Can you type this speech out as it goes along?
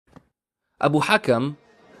Abu Hakam,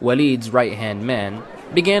 Walid's right-hand man,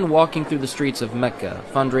 began walking through the streets of Mecca,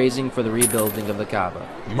 fundraising for the rebuilding of the Kaba.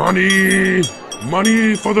 Money!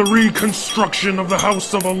 Money for the reconstruction of the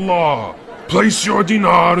House of Allah! Place your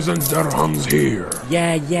dinars and dirhams here.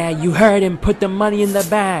 Yeah, you heard him. Put the money in the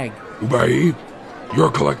bag. Ubay,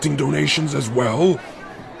 you're collecting donations as well?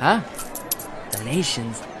 Huh?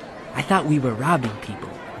 Donations? I thought we were robbing people.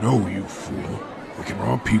 No, you fool. We can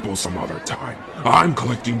rob people some other time. I'm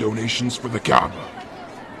collecting donations for the Kaaba.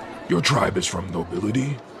 Your tribe is from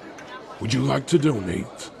nobility. Would you like to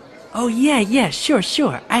donate? Oh, yeah,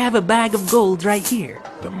 sure. I have a bag of gold right here.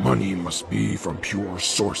 The money must be from pure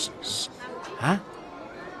sources. Huh?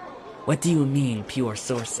 What do you mean, pure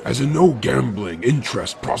sources? As in no gambling,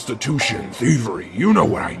 interest, prostitution, thievery. You know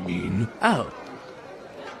what I mean. Oh.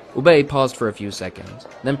 Ubay paused for a few seconds,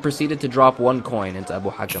 then proceeded to drop one coin into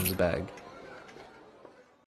Abu Hakam's bag.